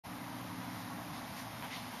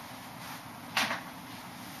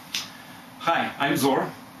Hi, I'm Zor.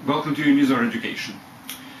 Welcome to Unizor Education.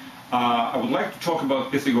 I would like to talk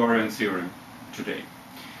about Pythagorean theorem today.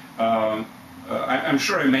 I'm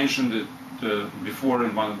sure I mentioned it before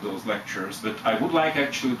in one of those lectures, but I would like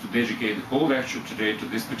actually to dedicate the whole lecture today to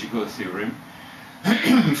this particular theorem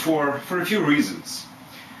for a few reasons.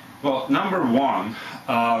 Well, number one,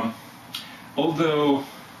 although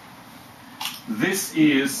this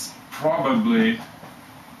is probably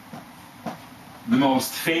the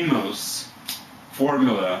most famous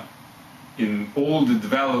formula in all the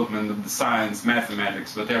development of the science,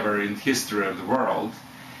 mathematics, whatever, in history of the world,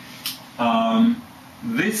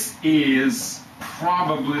 this is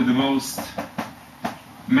probably the most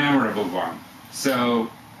memorable one.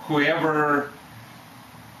 So whoever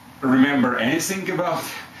remember anything about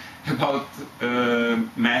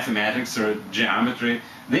mathematics or geometry,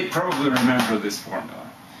 they probably remember this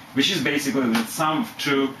formula, which is basically the sum of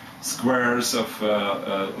two squares of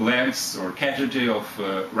lengths or catheti of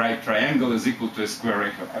right triangle is equal to a square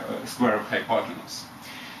of hypotenuse.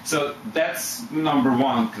 So that's number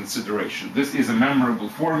one consideration. This is a memorable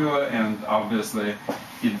formula, and obviously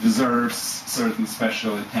it deserves certain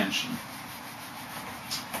special attention.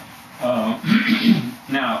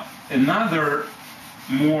 Now, another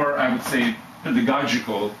more, I would say,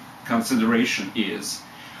 pedagogical consideration is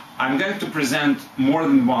I'm going to present more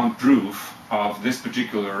than one proof of this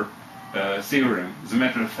particular theorem. As a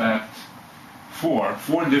matter of fact,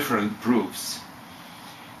 four different proofs.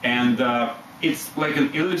 And it's like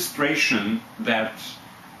an illustration that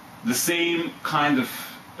the same kind of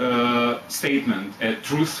statement, a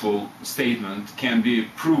truthful statement, can be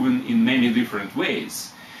proven in many different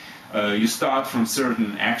ways. You start from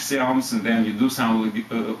certain axioms, and then you do some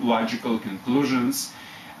logical conclusions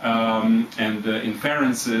and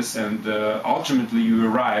inferences, and ultimately you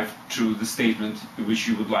arrive to the statement which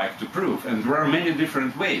you would like to prove. And there are many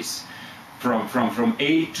different ways. From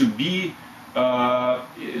A to B,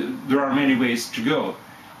 there are many ways to go.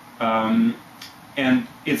 And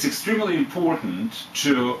it's extremely important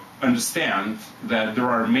to understand that there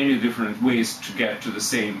are many different ways to get to the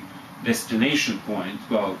same destination point.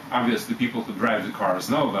 Well, obviously people who drive the cars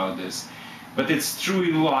know about this, but it's true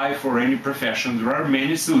in life or any profession. There are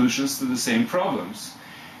many solutions to the same problems,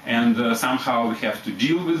 and somehow we have to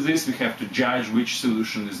deal with this. We have to judge which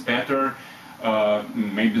solution is better.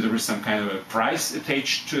 Maybe there is some kind of a price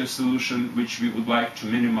attached to a solution which we would like to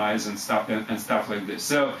minimize and stuff like this.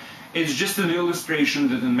 So it's just an illustration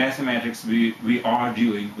that in mathematics we are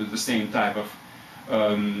dealing with the same type of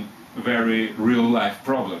very real-life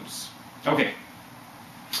problems. Okay.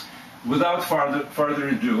 Without further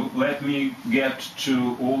ado, let me get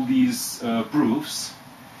to all these proofs,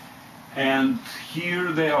 and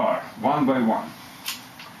here they are, one by one.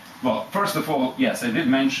 Well, first of all, yes, I did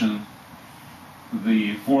mention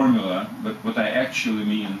the formula, but what I actually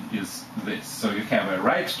mean is this. So you have a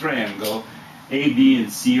right triangle, A, B,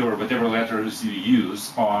 and C, or whatever letters you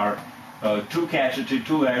use, are two catheti,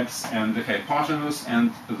 two legs, and the hypotenuse,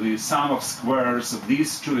 and the sum of squares of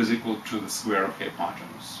these two is equal to the square of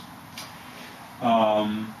hypotenuse.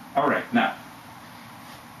 All right, now,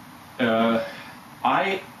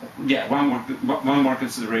 one more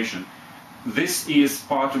consideration. This is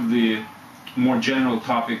part of the more general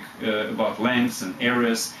topic about lengths and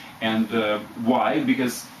areas, and why?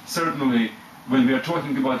 Because certainly when we are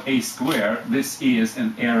talking about a square, this is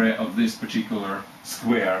an area of this particular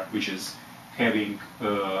square, which is having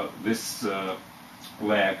this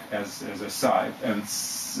leg as a side, and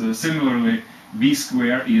similarly b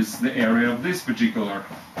square is the area of this particular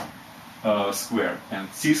square, and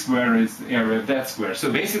c square is the area of that square. So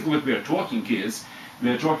basically what we are talking is, we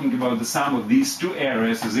are talking about the sum of these two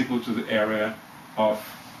areas is equal to the area of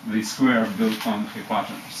the square built on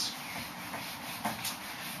hypotenuse.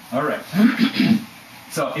 All right.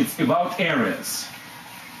 So it's about areas.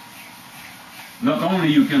 Not only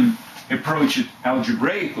you can approach it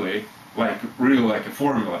algebraically, really like a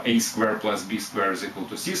formula, a squared plus b squared is equal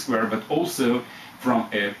to c squared, but also from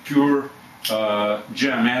a pure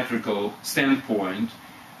geometrical standpoint,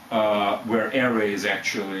 where area is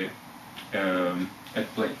actually at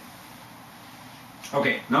play.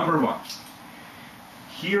 Okay, number one.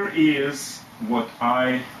 Here is what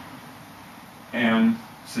I am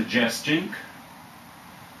suggesting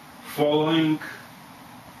following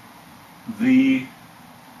the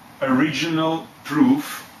original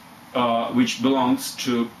proof which belongs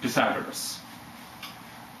to Pythagoras.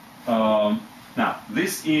 Now,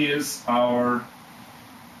 this is our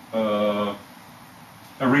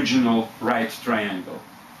original right triangle.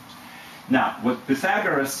 Now, what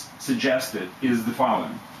Pythagoras suggested is the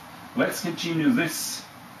following. Let's continue this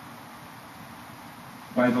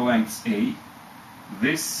by the lengths A,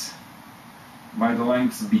 this by the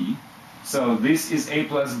lengths B. So this is A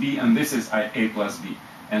plus B, and this is A plus B.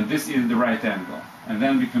 And this is the right angle. And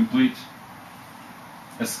then we complete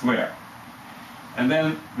a square. And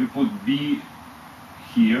then we put B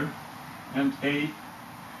here, and A,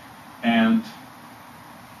 and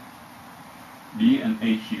B and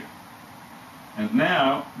A here. And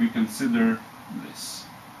now we consider this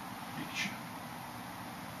picture.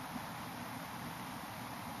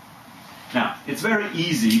 Now, it's very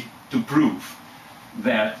easy to prove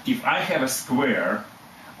that if I have a square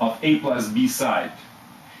of A plus B side,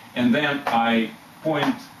 and then I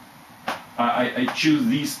choose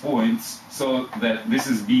these points so that this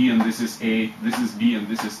is B and this is A, this is B and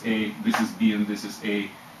this is A, this is B and this is A,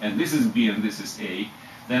 and this is B and this is A,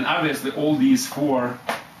 then obviously all these four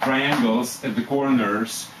triangles at the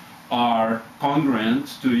corners are congruent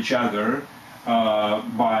to each other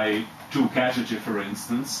by two catheti, for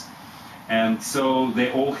instance, and so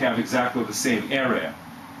they all have exactly the same area.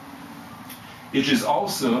 It is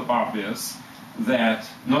also obvious that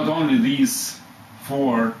not only these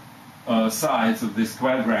four sides of this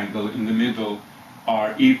quadrangle in the middle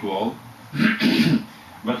are equal,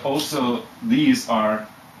 but also these are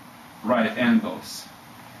right angles.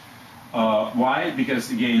 Why? Because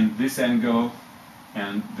again, this angle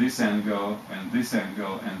and this angle and this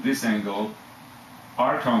angle and this angle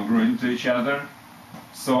are congruent to each other.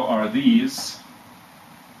 So are these.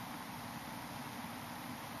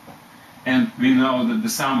 And we know that the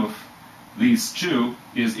sum of these two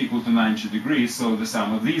is equal to 90 degrees, so the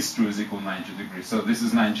sum of these two is equal to 90 degrees. So this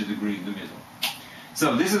is 90 degrees in the middle.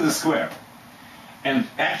 So this is a square. And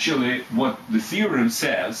actually what the theorem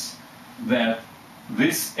says, that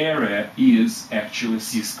this area is actually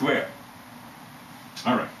c squared.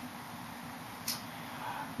 All right.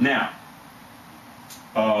 Now,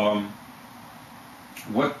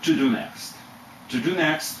 what to do next? To do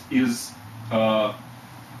next is to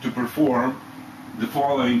perform the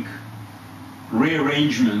following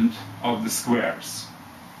rearrangement of the squares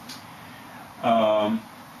and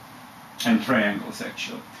triangles,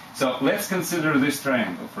 actually. So let's consider this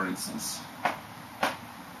triangle, for instance.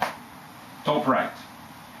 Top right.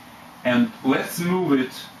 And let's move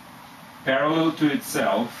it parallel to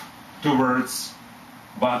itself towards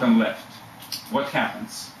bottom left. What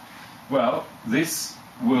happens? Well, this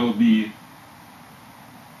will be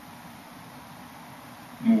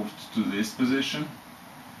moved to this position,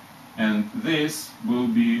 and this will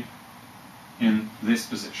be in this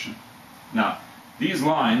position. Now, these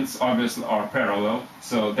lines obviously are parallel,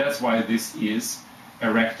 so that's why this is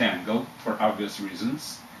a rectangle for obvious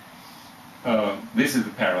reasons. This is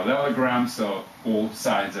the parallelogram, so all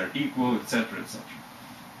sides are equal, etc., etc.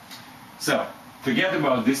 So, forget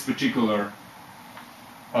about this particular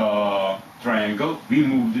triangle, we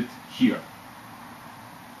moved it here.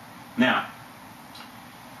 Now,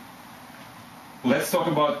 let's talk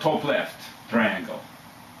about top left triangle.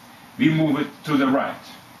 We move it to the right.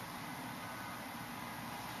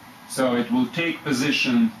 So it will take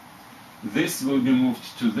position, this will be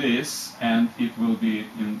moved to this, and it will be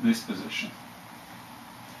in this position.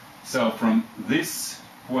 So from this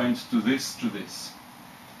point to this to this.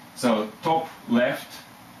 So top left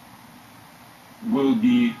will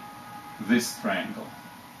be this triangle.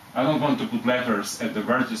 I don't want to put letters at the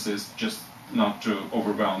vertices, just not to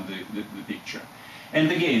overwhelm the picture.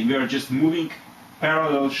 And again, we are just moving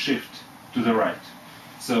parallel shift to the right.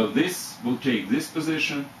 So this will take this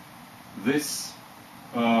position, this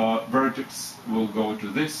vertex will go to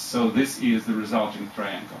this, so this is the resulting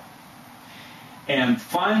triangle. And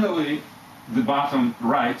finally, the bottom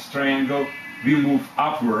right triangle, we move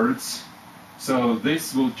upwards, so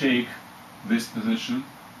this will take this position.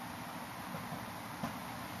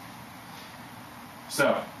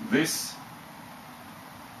 So this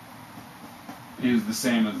is the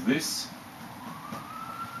same as this.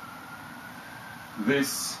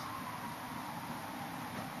 This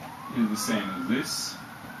is the same as this,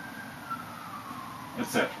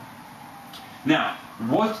 etc. Now,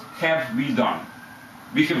 what have we done?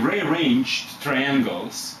 We have rearranged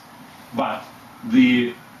triangles, but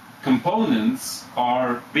the components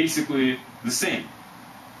are basically the same.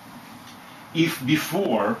 If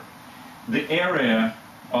before the area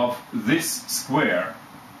of this square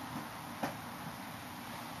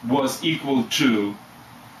was equal to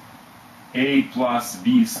a plus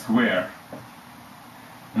b squared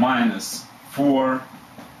minus 4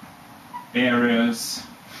 areas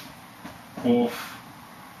of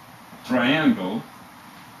triangle,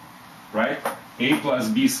 right? A plus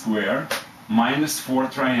b squared minus 4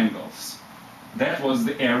 triangles. That was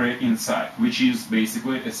the area inside, which is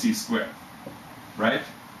basically a c squared, right?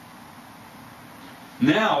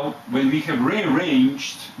 Now, when we have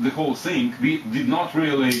rearranged the whole thing, we did not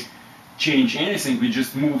really change anything, we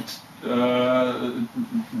just moved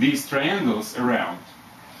these triangles around.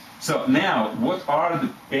 So now, what are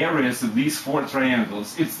the areas of these four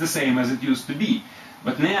triangles? It's the same as it used to be.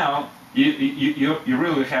 But now, you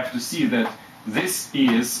really have to see that this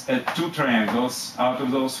is two triangles out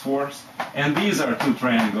of those four, and these are two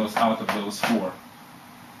triangles out of those four.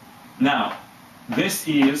 Now, this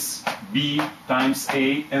is B times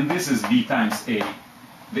A, and this is B times A,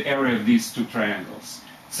 the area of these two triangles.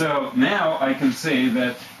 So now I can say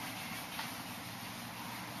that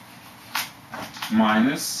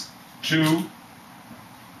minus 2A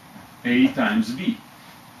times B.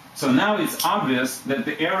 So now it's obvious that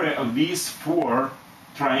the area of these four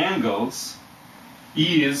triangles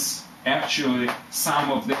is actually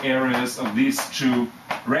sum of the areas of these two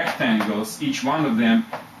rectangles. Each one of them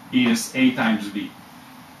is A times B.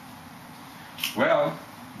 Well,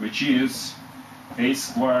 which is A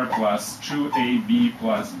squared plus 2AB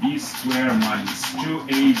plus B squared minus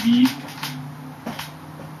 2AB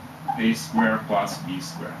A squared plus B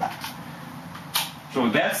squared. So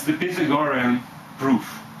that's the Pythagorean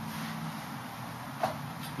proof.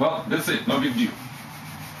 Well, that's it, no big deal.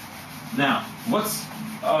 Now, what's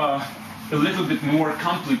a little bit more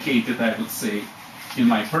complicated, I would say, in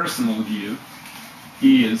my personal view,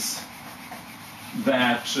 is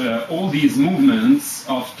that all these movements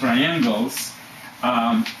of triangles,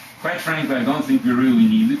 quite frankly, I don't think we really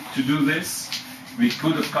needed to do this. We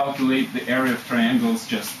could have calculated the area of triangles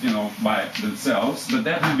just, by themselves, but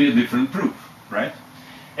that would be a different proof, right?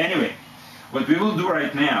 Anyway, what we will do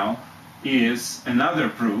right now is another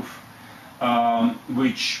proof,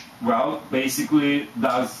 which, well, basically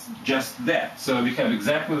does just that. So we have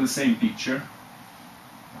exactly the same picture.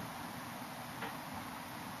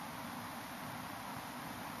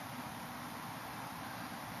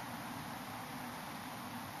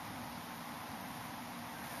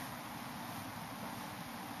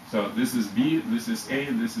 So this is B, this is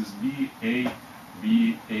A, this is B, A,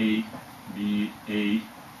 B, A, B, A,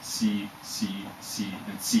 C, C, C,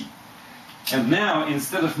 and C. And now,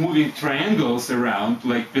 instead of moving triangles around,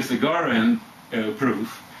 like Pythagorean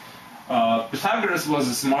proof, Pythagoras was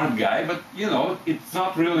a smart guy, but, it's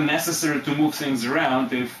not really necessary to move things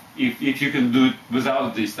around if you can do it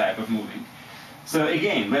without this type of moving. So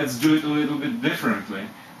again, let's do it a little bit differently.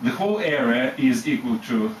 The whole area is equal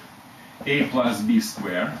to A plus B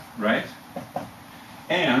squared, right?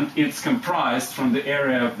 And it's comprised from the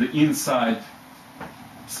area of the inside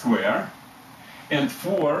square and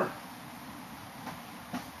four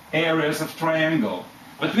areas of triangle.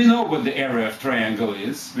 But we know what the area of triangle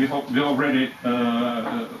is. We already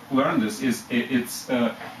learned this. It's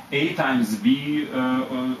A times B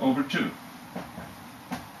over 2.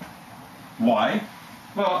 Why?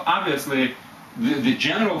 Well, obviously, the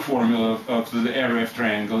general formula of the area of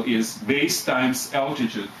triangle is base times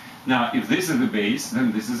altitude. Now, if this is the base,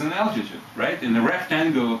 then this is an altitude, right? In the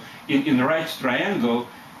rectangle, in the right triangle,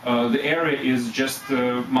 the area is just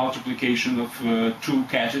a multiplication of 2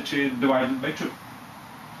 catheti divided by 2,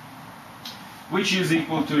 which is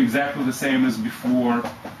equal to exactly the same as before.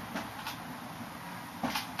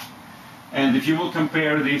 And if you will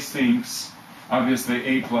compare these things, obviously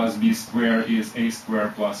A plus B squared is A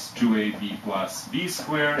squared plus 2AB plus B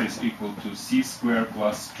squared is equal to C squared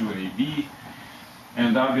plus 2AB.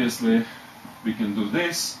 And obviously we can do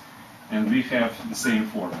this, and we have the same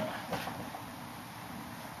formula.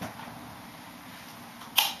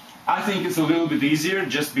 I think it's a little bit easier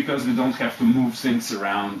just because we don't have to move things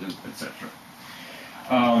around, etc.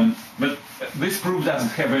 But this proof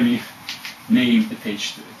doesn't have any name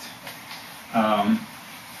attached to it. All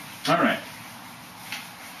right.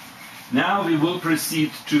 Now we will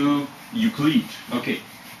proceed to Euclid. Okay,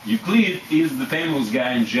 Euclid is the famous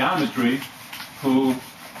guy in geometry who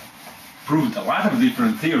proved a lot of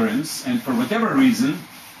different theorems, and for whatever reason,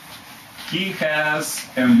 he has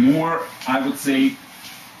a more, I would say,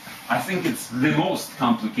 I think it's the most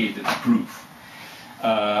complicated proof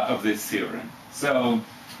of this theorem. So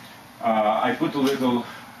I put a little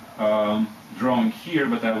drawing here,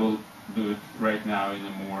 but I will do it right now in a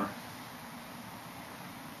more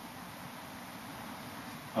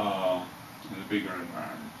in a bigger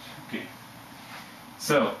environment. Okay.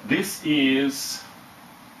 So this is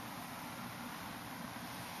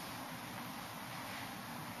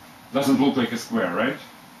doesn't look like a square, right?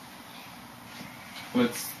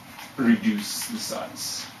 Let's reduce the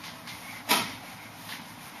size.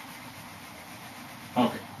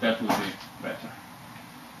 Okay, that will be better.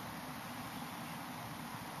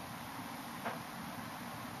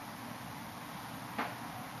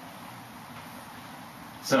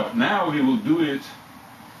 So now we will do it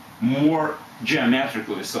more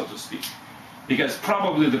geometrically, so to speak, because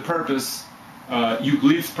probably the purpose,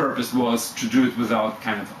 Euclid's purpose, was to do it without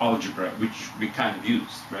kind of algebra, which we kind of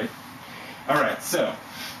used, right? All right, so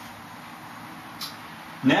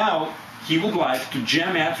now he would like to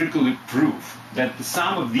geometrically prove that the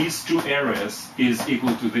sum of these two areas is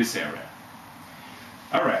equal to this area.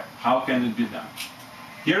 All right, how can it be done?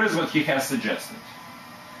 Here is what he has suggested.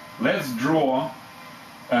 Let's draw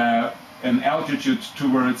an altitude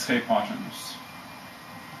towards hypotenuse.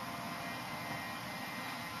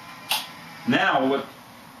 Now what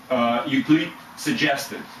Euclid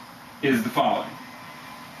suggested is the following.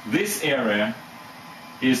 This area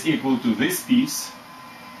is equal to this piece,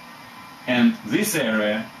 and this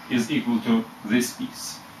area is equal to this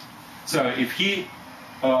piece. So if he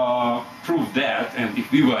proved that, and if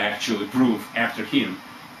we will actually prove after him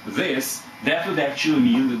this, that would actually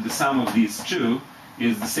mean that the sum of these two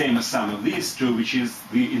is the same as sum of these two, which is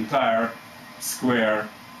the entire square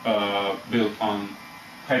built on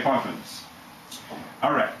hypotenuse.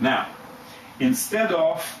 All right, now, instead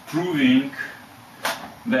of proving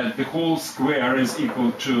that the whole square is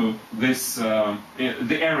equal to this,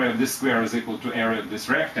 the area of this square is equal to area of this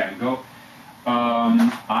rectangle,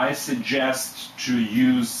 I suggest to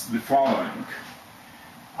use the following.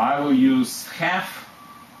 I will use half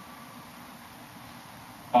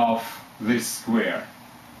of this square,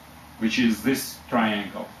 which is this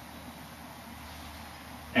triangle.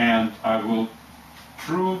 And I will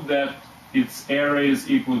prove that its area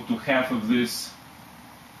is equal to half of this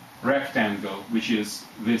rectangle, which is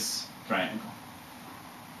this triangle.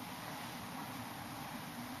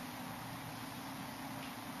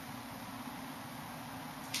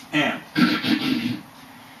 And,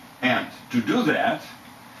 and to do that,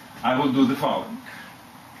 I will do the following.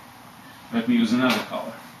 Let me use another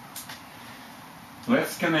color.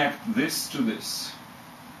 Let's connect this to this,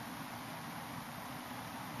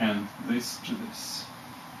 and this to this.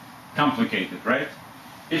 Complicated, right?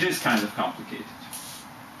 It is kind of complicated.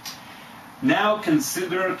 Now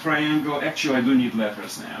consider a triangle. Actually, I do need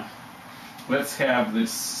letters now. Let's have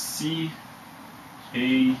this C,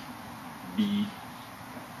 A, B,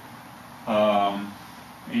 A,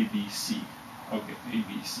 B, C. Okay, A,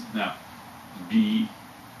 B, C. Now, B,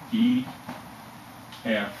 E,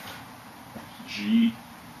 F, G,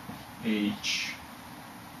 H,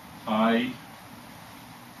 I,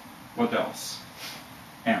 what else?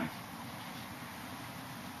 M.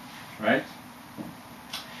 Right?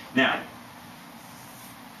 Now,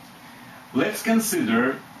 let's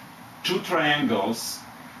consider two triangles,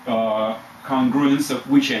 congruence of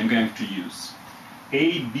which I'm going to use.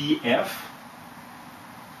 ABF,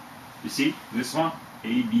 you see this one?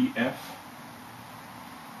 ABF,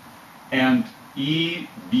 and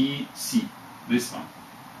EBC, this one.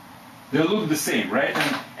 They look the same, right?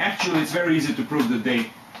 And actually it's very easy to prove that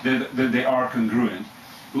they are congruent.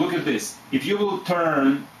 Look at this. If you will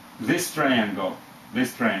turn this triangle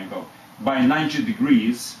by 90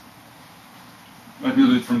 degrees, let me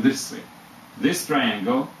do it from this way. This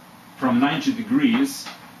triangle from 90 degrees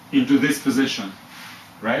into this position,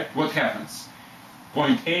 right? What happens?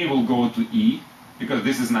 Point A will go to E, because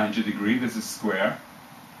this is 90 degrees, this is square.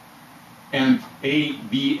 And A,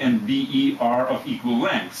 B, and BE are of equal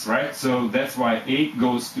lengths, right? So that's why A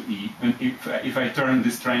goes to E, and if I turn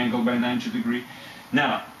this triangle by 90 degrees.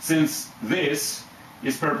 Now, since this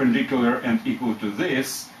is perpendicular and equal to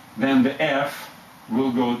this, then the F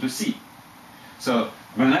will go to C. So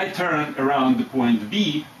when I turn around the point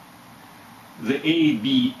B, the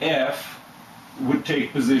ABF would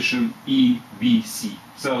take position EBC.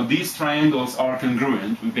 So these triangles are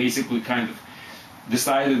congruent. We basically kind of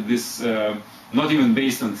decided this, not even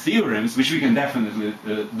based on theorems, which we can definitely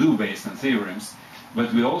do based on theorems,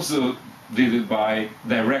 but we also did it by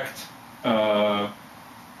direct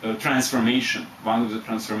transformation. One of the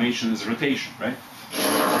transformations is rotation, right?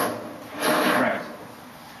 Right.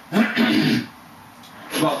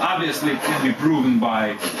 Well, obviously it can be proven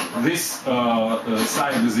by this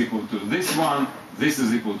side is equal to this one, this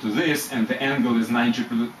is equal to this, and the angle is 90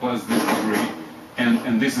 plus this degree,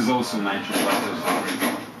 and this is also 90 plus this degree.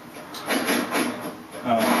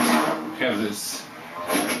 Have this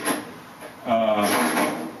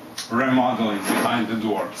remodeling behind the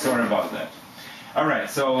door. Sorry about that. All right,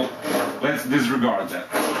 so let's disregard that.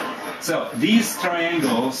 So these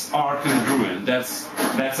triangles are congruent. That's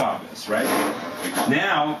obvious, right?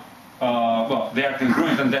 Now, well, they are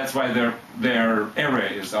congruent, and that's why their area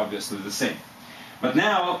is obviously the same. But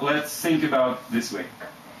now let's think about this way.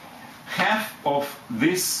 Half of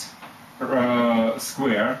this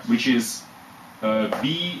square, which is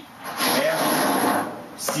BF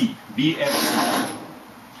BFC. BFC.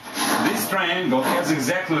 This triangle has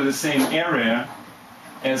exactly the same area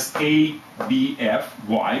as ABF.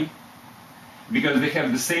 Why? Because they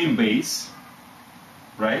have the same base,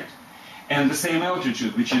 right? And the same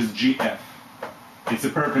altitude, which is GF. It's a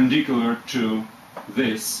perpendicular to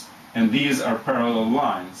this, and these are parallel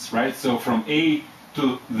lines, right? So from A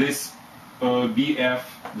to this BF,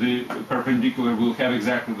 the perpendicular will have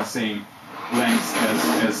exactly the same length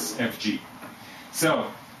as FG. So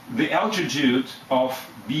the altitude of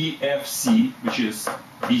BFC, which is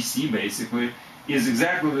BC basically, is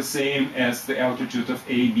exactly the same as the altitude of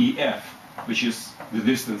ABF, which is the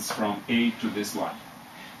distance from A to this line.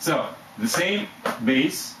 So the same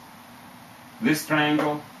base, this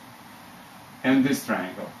triangle, and this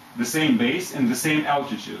triangle. The same base and the same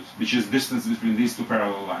altitude, which is distance between these two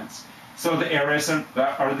parallel lines. So the areas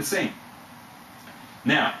are the same.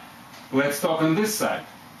 Now, let's talk on this side.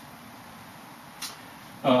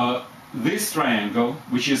 This triangle,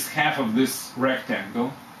 which is half of this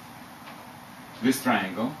rectangle, this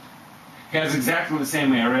triangle, has exactly the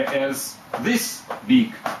same area as this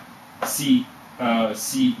big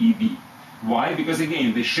CEB. Why? Because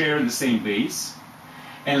again, they share the same base,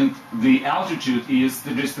 and the altitude is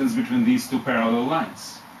the distance between these two parallel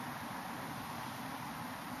lines.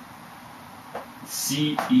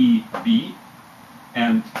 CEB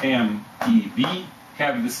and MEB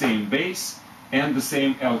have the same base and the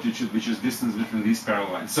same altitude, which is distance between these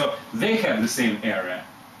parallel lines. So they have the same area.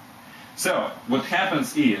 So what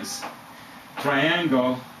happens is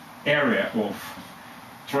triangle area of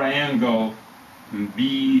triangle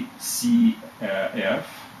BCF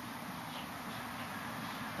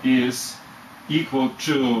is equal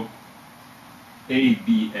to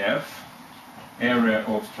ABF, area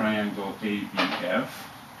of triangle ABF.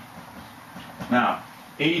 Now,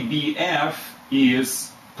 ABF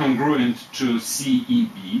is congruent to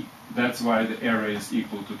CEB. That's why the area is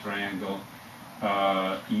equal to triangle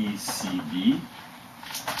ECB,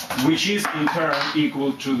 which is in turn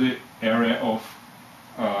equal to the area of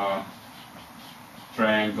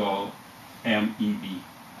triangle MEB.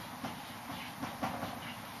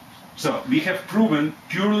 So we have proven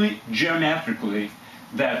purely geometrically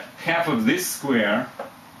that half of this square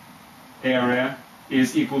area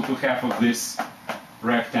is equal to half of this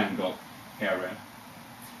rectangle area.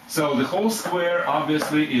 So the whole square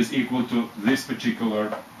obviously is equal to this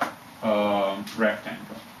particular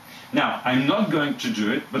rectangle. Now, I'm not going to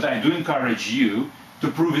do it, but I do encourage you to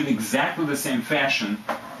prove in exactly the same fashion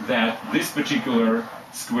that this particular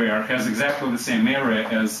square has exactly the same area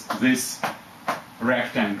as this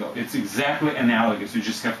rectangle. It's exactly analogous. You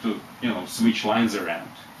just have to, switch lines around.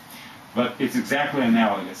 But it's exactly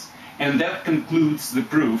analogous. And that concludes the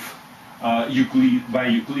proof by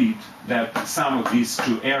Euclid that the sum of these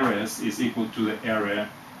two areas is equal to the area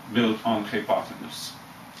built on hypotenuse.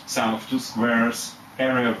 Sum of two squares,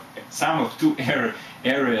 sum of two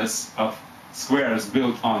areas of squares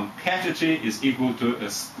built on catheti is equal to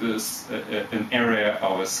an area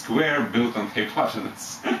of a square built on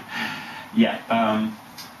hypotenuse. Yeah.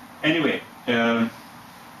 Anyway,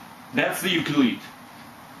 that's the Euclid.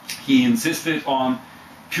 He insisted on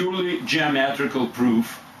purely geometrical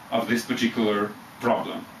proof of this particular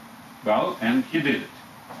problem. Well, and he did it.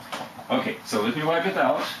 Okay, so let me wipe it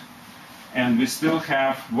out. And we still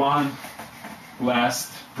have one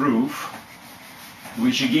last proof,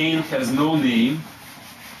 which again has no name,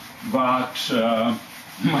 but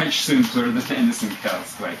much simpler than anything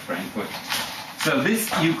else, quite frankly. So this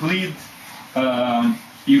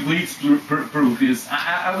Euclid's proof is,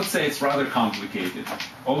 I would say it's rather complicated,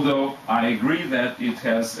 although I agree that it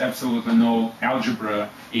has absolutely no algebra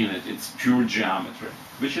in it. It's pure geometry,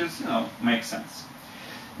 which is, makes sense.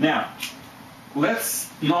 Now, let's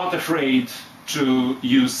not afraid to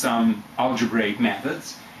use some algebraic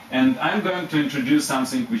methods, and I'm going to introduce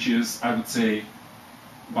something which is, I would say,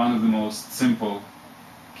 one of the most simple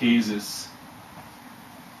cases.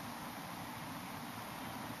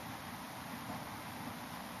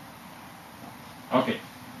 Okay,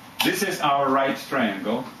 this is our right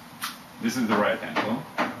triangle. This is the right angle.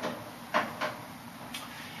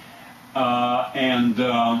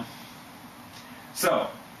 So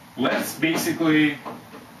let's basically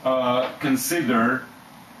consider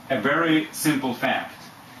a very simple fact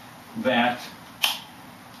that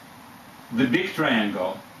the big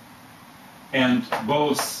triangle and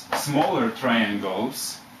both smaller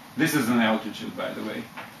triangles, this is an altitude, by the way,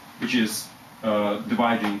 which is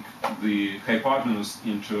dividing the hypotenuse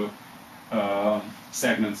into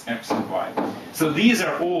segments x and y. So these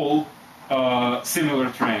are all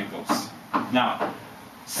similar triangles. Now,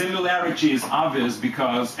 similarity is obvious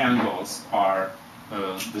because angles are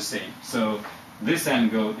the same. So this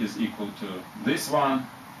angle is equal to this one,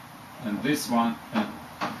 and this one, and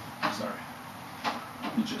sorry,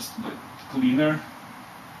 let me just do it cleaner.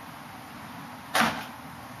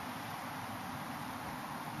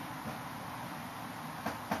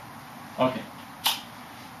 Okay,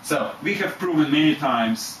 so we have proven many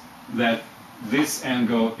times that this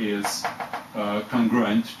angle is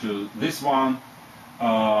congruent to this one.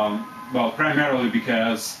 Well, primarily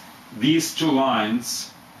because these two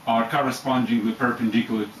lines are correspondingly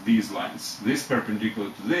perpendicular to these lines. This perpendicular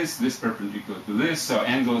to this perpendicular to this, so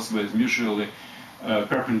angles with mutually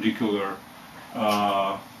perpendicular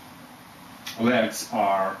legs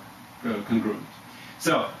are congruent.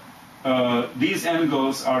 So these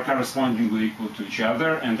angles are correspondingly equal to each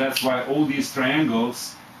other, and that's why all these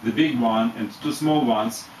triangles, the big one and two small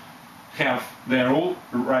ones, they're all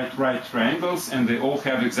right triangles, and they all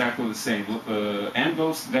have exactly the same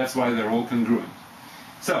angles. That's why they're all congruent.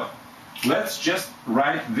 So let's just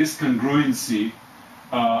write this congruency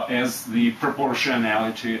as the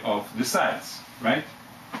proportionality of the sides, right?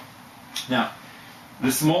 Now,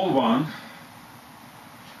 the small one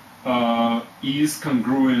is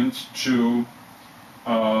congruent to,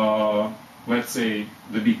 let's say,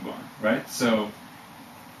 the big one, right? So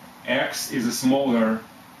x is a smaller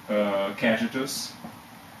cathetus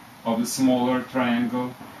of the smaller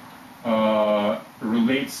triangle,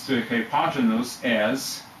 relates to a hypotenuse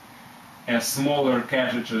as a smaller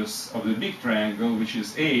cathetus of the big triangle, which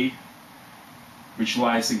is A, which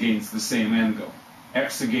lies against the same angle.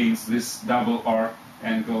 X against this double arc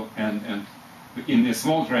angle, and in a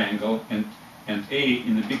small triangle, and A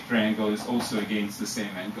in the big triangle is also against the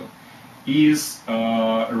same angle, is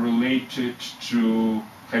related to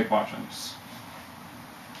hypotenuse.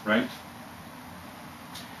 Right?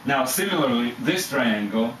 Now, similarly, this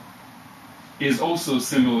triangle is also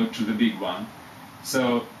similar to the big one.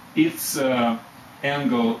 So its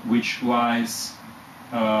angle, which lies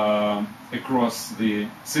across the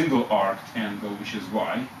single arced angle, which is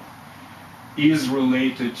y, is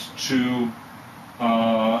related to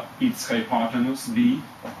its hypotenuse b,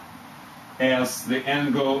 as the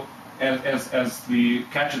angle as the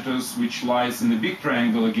cathetus which lies in the big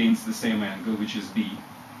triangle against the same angle, which is b,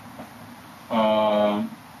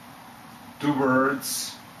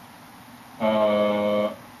 towards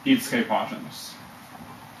its hypotenuse.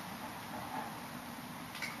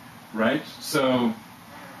 Right? So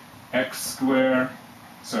x squared,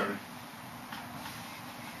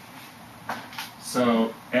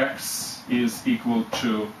 so x is equal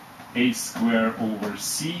to a squared over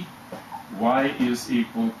c, y is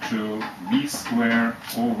equal to b squared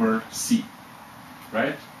over c.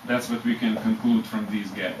 Right? That's what we can conclude from these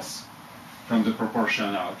guys, from the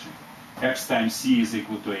proportionality. X times c is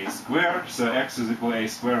equal to a squared, so x is equal to a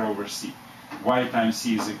squared over c. Y times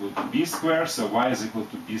c is equal to b squared, so y is equal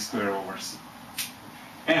to b squared over c.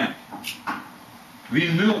 And we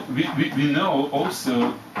know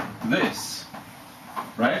also this,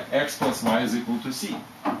 right? X plus y is equal to c.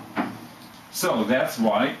 So that's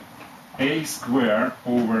why a squared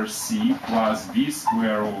over c plus b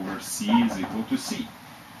squared over c is equal to c.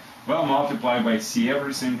 Well, multiply by c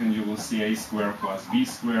everything, and you will see a squared plus b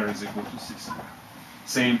squared is equal to c squared.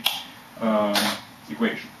 Same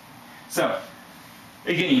equation. So,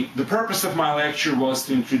 again, the purpose of my lecture was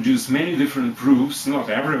to introduce many different proofs. Not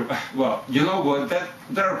every, well, you know what,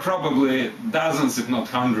 there are probably dozens, if not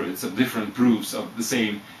hundreds, of different proofs of the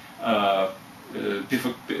same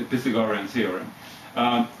Pythagorean theorem.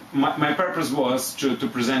 My purpose was to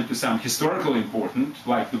present to some historical important,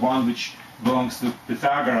 like the one which belongs to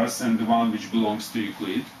Pythagoras and the one which belongs to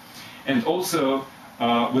Euclid. And also,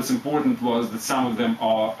 what's important was that some of them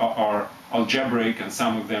are algebraic, and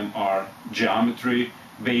some of them are geometry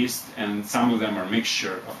based, and some of them are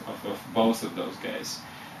mixture of both of those guys.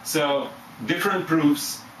 So different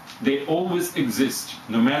proofs, they always exist,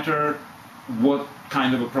 no matter what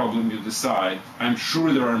kind of a problem you decide. I'm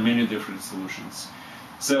sure there are many different solutions.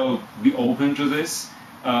 So be open to this.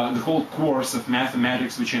 The whole course of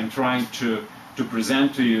mathematics which I'm trying to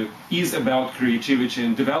present to you is about creativity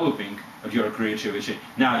and developing of your creativity.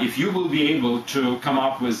 Now, if you will be able to come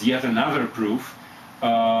up with yet another proof,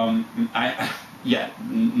 not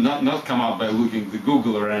come up by looking at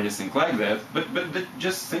Google or anything like that, but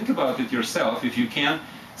just think about it yourself. If you can,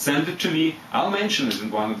 send it to me. I'll mention it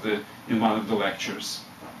in one of the lectures.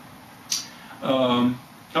 All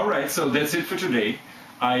right, so that's it for today.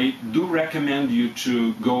 I do recommend you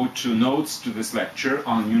to go to notes to this lecture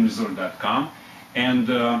on Unizor.com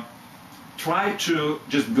and try to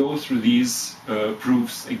just go through these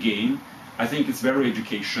proofs again. I think it's very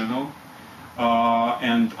educational.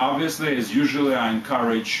 And obviously, as usually, I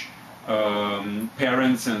encourage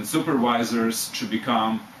parents and supervisors to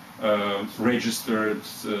become registered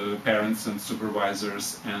parents and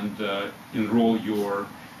supervisors and enroll your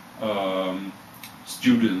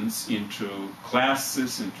students into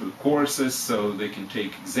classes, into courses, so they can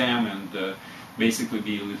take exam and basically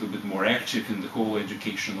be a little bit more active in the whole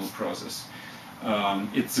educational process.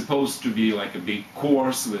 It's supposed to be like a big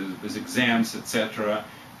course with exams, etc.,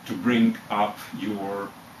 to bring up your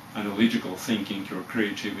analytical thinking, your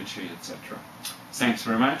creativity, etc. Thanks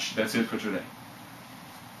very much. That's it for today.